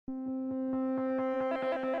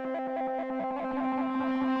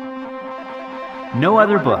No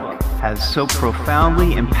other book has so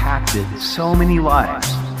profoundly impacted so many lives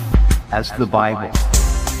as the Bible.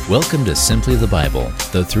 Welcome to Simply the Bible,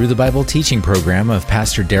 the Through the Bible teaching program of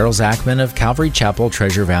Pastor Daryl Zachman of Calvary Chapel,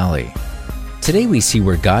 Treasure Valley. Today we see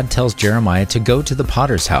where God tells Jeremiah to go to the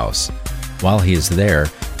potter's house. While he is there,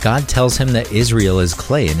 God tells him that Israel is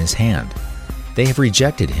clay in his hand. They have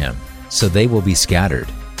rejected him, so they will be scattered.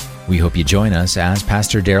 We hope you join us as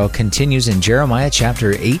Pastor Daryl continues in Jeremiah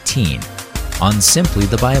chapter 18 on Simply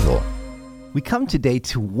the Bible. We come today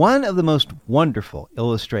to one of the most wonderful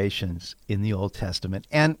illustrations in the Old Testament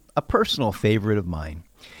and a personal favorite of mine.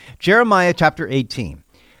 Jeremiah chapter 18.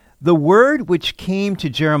 The word which came to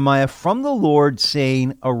Jeremiah from the Lord,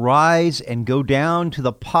 saying, Arise and go down to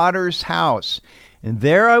the potter's house, and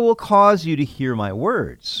there I will cause you to hear my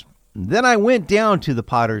words. And then I went down to the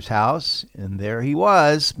potter's house, and there he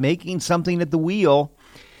was, making something at the wheel.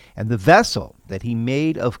 And the vessel that he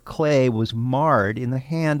made of clay was marred in the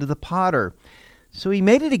hand of the potter. So he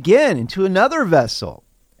made it again into another vessel,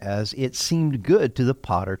 as it seemed good to the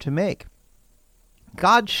potter to make.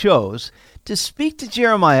 God chose to speak to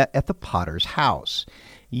Jeremiah at the potter's house,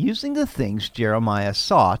 using the things Jeremiah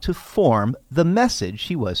saw to form the message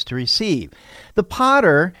he was to receive. The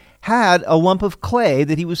potter had a lump of clay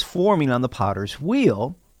that he was forming on the potter's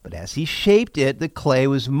wheel, but as he shaped it, the clay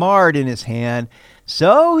was marred in his hand.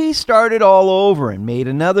 So he started all over and made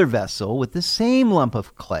another vessel with the same lump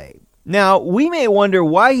of clay. Now, we may wonder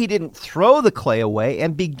why he didn't throw the clay away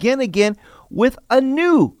and begin again with a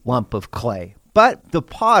new lump of clay. But the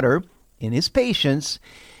potter, in his patience,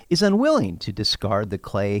 is unwilling to discard the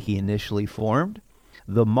clay he initially formed.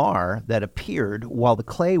 The mar that appeared while the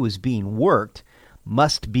clay was being worked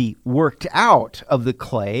must be worked out of the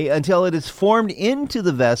clay until it is formed into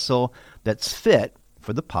the vessel that's fit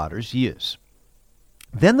for the potter's use.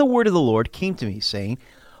 Then the word of the Lord came to me, saying,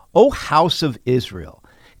 O house of Israel,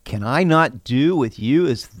 can I not do with you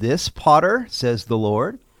as this potter, says the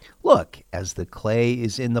Lord? Look, as the clay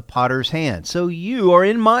is in the potter's hand, so you are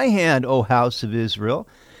in my hand, O house of Israel.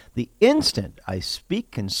 The instant I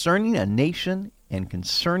speak concerning a nation and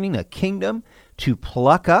concerning a kingdom, to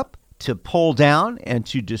pluck up, to pull down, and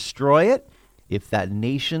to destroy it, if that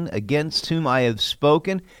nation against whom I have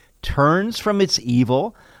spoken turns from its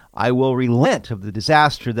evil, I will relent of the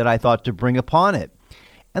disaster that I thought to bring upon it.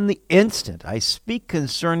 And the instant I speak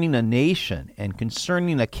concerning a nation and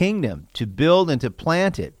concerning a kingdom, to build and to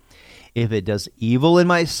plant it, if it does evil in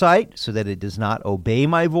my sight, so that it does not obey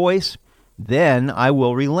my voice, then I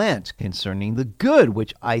will relent concerning the good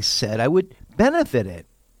which I said I would benefit it.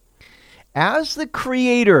 As the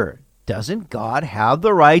Creator, doesn't God have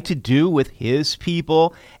the right to do with his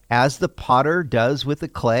people as the potter does with the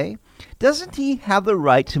clay? Doesn't he have the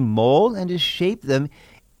right to mold and to shape them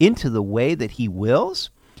into the way that he wills?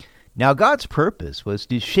 Now God's purpose was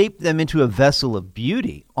to shape them into a vessel of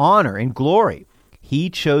beauty, honor, and glory. He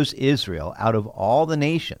chose Israel out of all the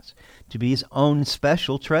nations to be his own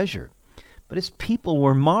special treasure. But his people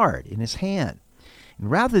were marred in his hand. And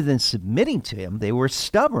rather than submitting to him, they were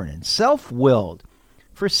stubborn and self-willed.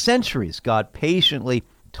 For centuries, God patiently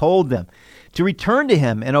told them to return to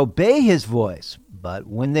him and obey his voice. But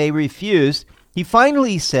when they refused, he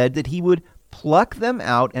finally said that he would pluck them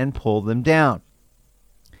out and pull them down.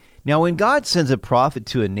 Now, when God sends a prophet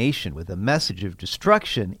to a nation with a message of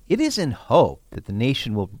destruction, it is in hope that the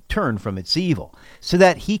nation will turn from its evil, so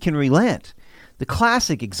that he can relent. The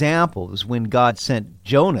classic example is when God sent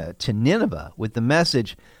Jonah to Nineveh with the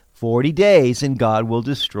message, 40 days and God will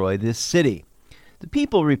destroy this city. The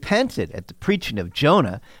people repented at the preaching of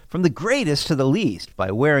Jonah, from the greatest to the least,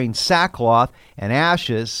 by wearing sackcloth and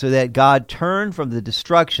ashes, so that God turned from the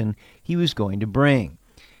destruction he was going to bring.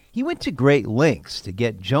 He went to great lengths to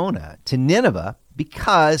get Jonah to Nineveh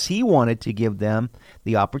because he wanted to give them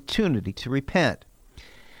the opportunity to repent.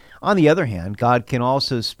 On the other hand, God can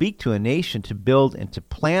also speak to a nation to build and to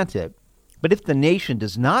plant it, but if the nation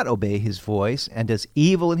does not obey his voice and does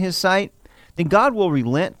evil in his sight, then God will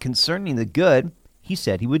relent concerning the good he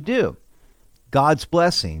said he would do. God's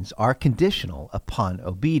blessings are conditional upon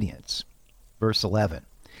obedience. Verse 11.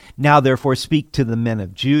 Now therefore speak to the men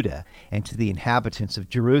of Judah and to the inhabitants of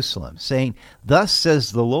Jerusalem, saying, Thus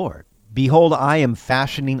says the Lord, Behold, I am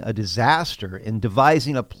fashioning a disaster and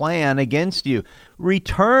devising a plan against you.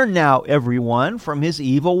 Return now, everyone, from his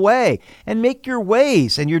evil way, and make your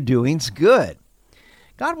ways and your doings good.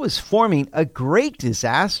 God was forming a great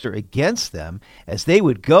disaster against them as they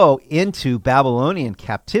would go into Babylonian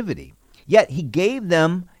captivity. Yet he gave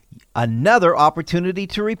them another opportunity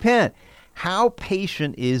to repent. How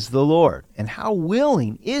patient is the Lord, and how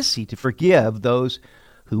willing is he to forgive those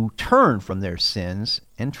who turn from their sins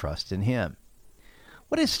and trust in him.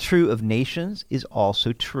 What is true of nations is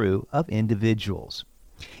also true of individuals.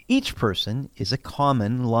 Each person is a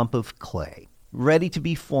common lump of clay, ready to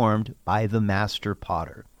be formed by the master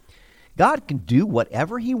potter. God can do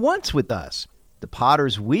whatever he wants with us. The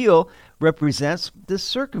potter's wheel represents the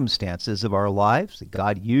circumstances of our lives that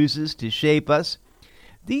God uses to shape us.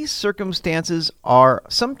 These circumstances are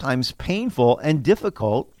sometimes painful and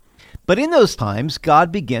difficult, but in those times,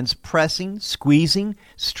 God begins pressing, squeezing,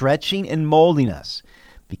 stretching, and molding us.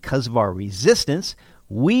 Because of our resistance,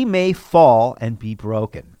 we may fall and be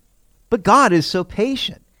broken. But God is so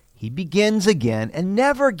patient. He begins again and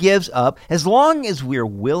never gives up as long as we are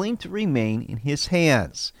willing to remain in his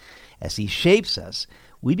hands. As he shapes us,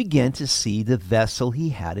 we begin to see the vessel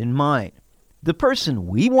he had in mind. The person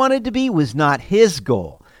we wanted to be was not his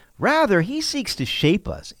goal. Rather, he seeks to shape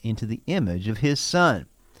us into the image of his Son.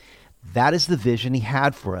 That is the vision he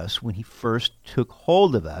had for us when he first took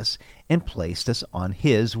hold of us and placed us on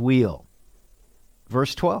his wheel.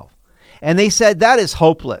 Verse 12. And they said, that is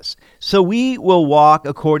hopeless. So we will walk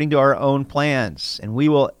according to our own plans, and we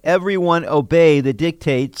will everyone obey the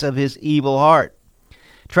dictates of his evil heart.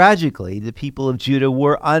 Tragically, the people of Judah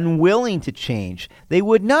were unwilling to change. They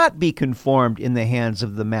would not be conformed in the hands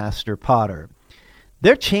of the master potter.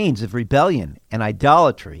 Their chains of rebellion and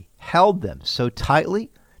idolatry held them so tightly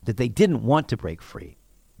that they didn't want to break free.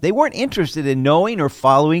 They weren't interested in knowing or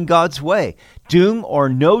following God's way. Doom or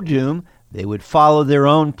no doom, they would follow their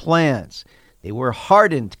own plans. They were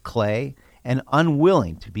hardened clay and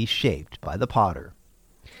unwilling to be shaped by the potter.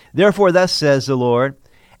 Therefore, thus says the Lord,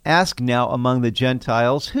 ask now among the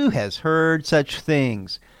Gentiles, who has heard such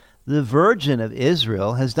things? The Virgin of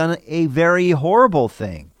Israel has done a very horrible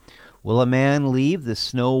thing. Will a man leave the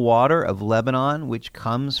snow water of Lebanon, which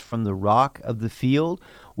comes from the rock of the field?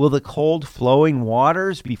 Will the cold flowing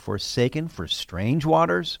waters be forsaken for strange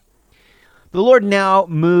waters? The Lord now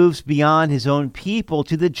moves beyond his own people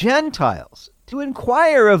to the Gentiles to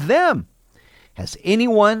inquire of them. Has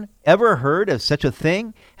anyone ever heard of such a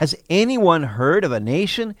thing? Has anyone heard of a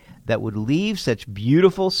nation that would leave such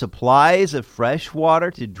beautiful supplies of fresh water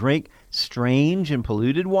to drink strange and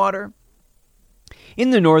polluted water?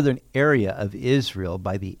 In the northern area of Israel,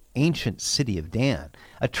 by the ancient city of Dan,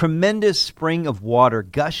 a tremendous spring of water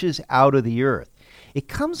gushes out of the earth. It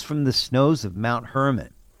comes from the snows of Mount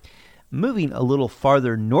Hermon. Moving a little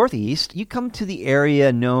farther northeast, you come to the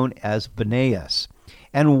area known as Banias,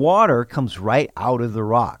 and water comes right out of the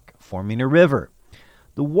rock, forming a river.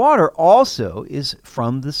 The water also is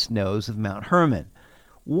from the snows of Mount Hermon.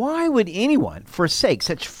 Why would anyone forsake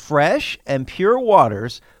such fresh and pure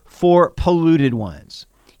waters for polluted ones?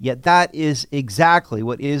 Yet that is exactly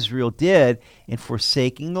what Israel did in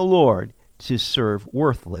forsaking the Lord to serve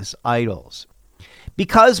worthless idols.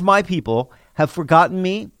 Because my people have forgotten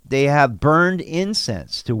me, they have burned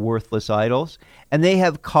incense to worthless idols, and they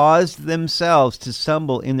have caused themselves to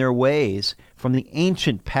stumble in their ways from the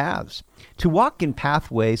ancient paths, to walk in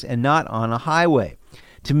pathways and not on a highway,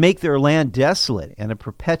 to make their land desolate and a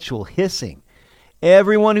perpetual hissing.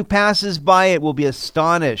 Everyone who passes by it will be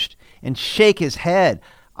astonished and shake his head.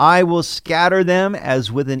 I will scatter them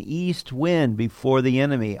as with an east wind before the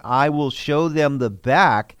enemy. I will show them the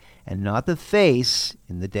back and not the face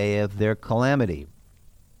in the day of their calamity.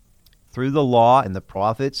 Through the law and the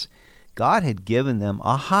prophets, God had given them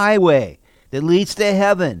a highway that leads to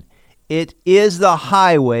heaven. It is the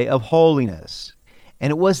highway of holiness,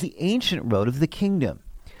 and it was the ancient road of the kingdom.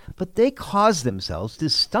 But they caused themselves to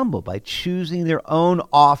stumble by choosing their own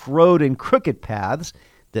off-road and crooked paths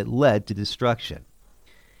that led to destruction.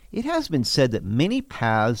 It has been said that many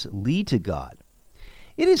paths lead to God.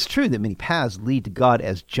 It is true that many paths lead to God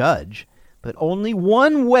as judge, but only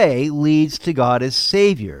one way leads to God as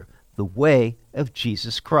Savior, the way of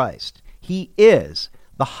Jesus Christ. He is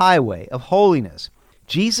the highway of holiness.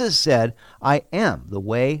 Jesus said, I am the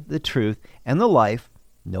way, the truth, and the life.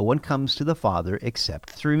 No one comes to the Father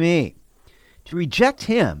except through me. To reject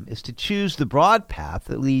him is to choose the broad path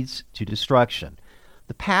that leads to destruction.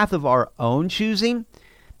 The path of our own choosing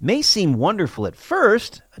may seem wonderful at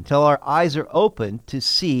first until our eyes are opened to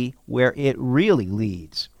see where it really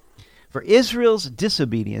leads. For Israel's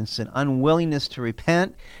disobedience and unwillingness to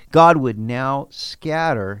repent, God would now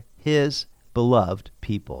scatter his beloved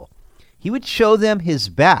people. He would show them his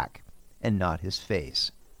back and not his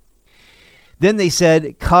face. Then they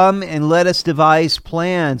said, come and let us devise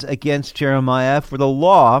plans against Jeremiah, for the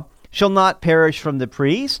law shall not perish from the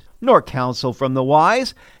priest, nor counsel from the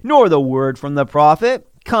wise, nor the word from the prophet.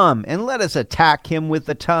 Come and let us attack him with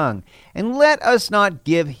the tongue, and let us not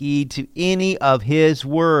give heed to any of his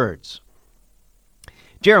words.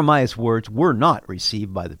 Jeremiah's words were not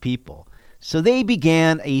received by the people. So they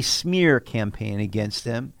began a smear campaign against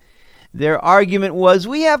him. Their argument was,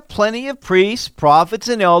 we have plenty of priests, prophets,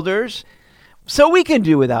 and elders, so we can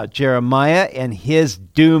do without Jeremiah and his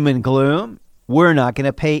doom and gloom. We're not going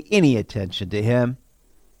to pay any attention to him.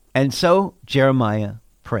 And so Jeremiah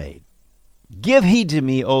prayed. Give heed to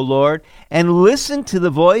me, O Lord, and listen to the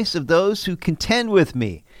voice of those who contend with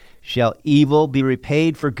me. Shall evil be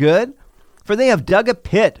repaid for good? For they have dug a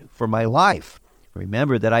pit for my life.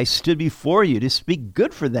 Remember that I stood before you to speak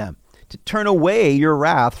good for them, to turn away your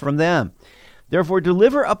wrath from them. Therefore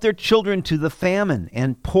deliver up their children to the famine,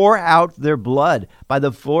 and pour out their blood by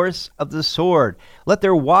the force of the sword. Let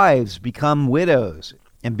their wives become widows,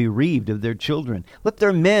 and bereaved of their children. Let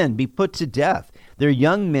their men be put to death, their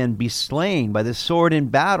young men be slain by the sword in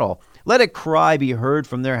battle. Let a cry be heard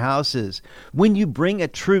from their houses, when you bring a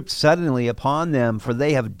troop suddenly upon them, for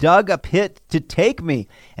they have dug a pit to take me,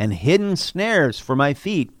 and hidden snares for my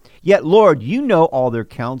feet. Yet, Lord, you know all their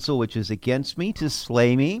counsel which is against me, to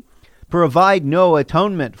slay me. Provide no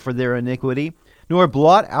atonement for their iniquity, nor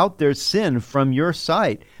blot out their sin from your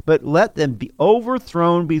sight, but let them be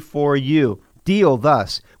overthrown before you. Deal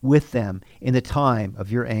thus with them in the time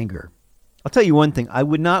of your anger. I'll tell you one thing, I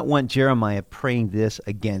would not want Jeremiah praying this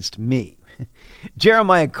against me.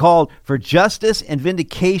 Jeremiah called for justice and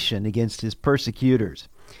vindication against his persecutors.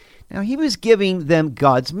 Now, he was giving them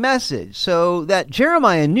God's message, so that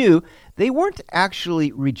Jeremiah knew they weren't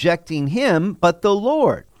actually rejecting him, but the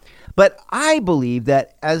Lord. But I believe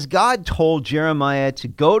that as God told Jeremiah to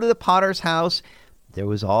go to the potter's house, there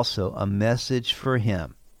was also a message for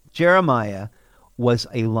him. Jeremiah was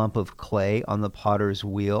a lump of clay on the potter's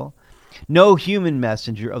wheel. No human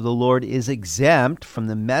messenger of the Lord is exempt from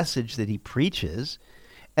the message that he preaches.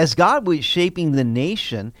 As God was shaping the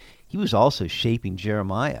nation, he was also shaping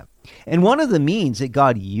Jeremiah. And one of the means that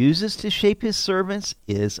God uses to shape his servants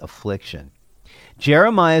is affliction.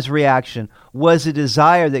 Jeremiah's reaction was a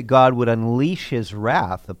desire that God would unleash his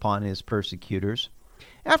wrath upon his persecutors.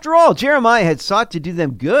 After all, Jeremiah had sought to do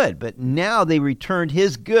them good, but now they returned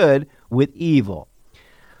his good with evil.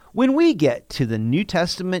 When we get to the New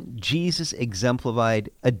Testament, Jesus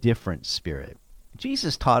exemplified a different spirit.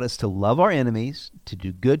 Jesus taught us to love our enemies, to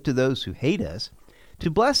do good to those who hate us,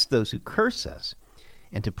 to bless those who curse us,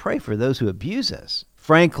 and to pray for those who abuse us.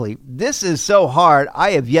 Frankly, this is so hard,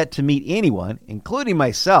 I have yet to meet anyone, including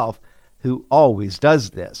myself, who always does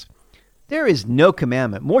this. There is no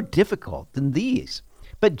commandment more difficult than these.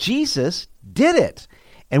 But Jesus did it.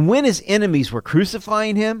 And when his enemies were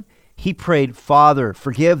crucifying him, he prayed, Father,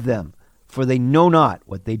 forgive them, for they know not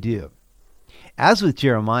what they do. As with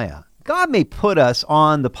Jeremiah, God may put us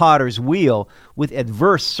on the potter's wheel with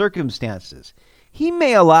adverse circumstances. He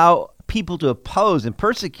may allow people to oppose and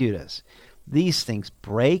persecute us. These things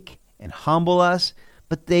break and humble us,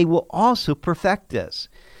 but they will also perfect us.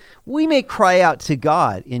 We may cry out to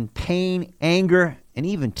God in pain, anger, and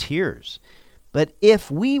even tears. But if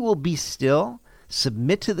we will be still,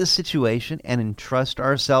 submit to the situation, and entrust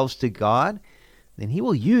ourselves to God, then he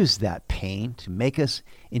will use that pain to make us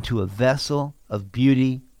into a vessel of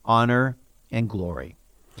beauty, honor, and glory.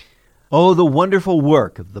 Oh, the wonderful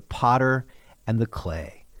work of the potter and the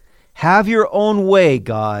clay. Have your own way,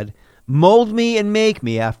 God. Mold me and make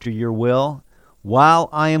me after your will, while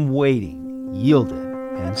I am waiting, yielded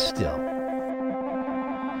and still.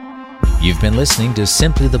 You've been listening to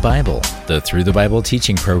Simply the Bible, the Through the Bible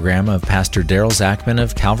teaching program of Pastor Daryl Zachman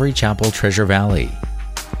of Calvary Chapel, Treasure Valley.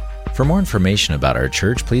 For more information about our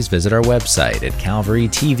church, please visit our website at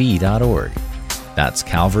calvarytv.org. That's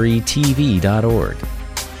calvarytv.org.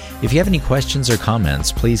 If you have any questions or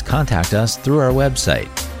comments, please contact us through our website.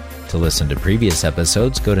 To listen to previous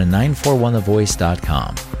episodes, go to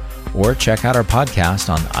 941thevoice.com or check out our podcast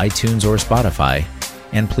on iTunes or Spotify,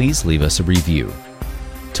 and please leave us a review.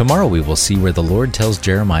 Tomorrow we will see where the Lord tells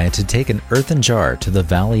Jeremiah to take an earthen jar to the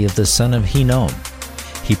valley of the son of Hinnom.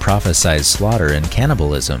 He prophesies slaughter and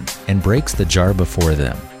cannibalism and breaks the jar before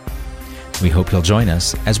them. We hope you'll join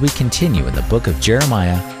us as we continue in the book of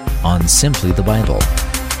Jeremiah on Simply the Bible.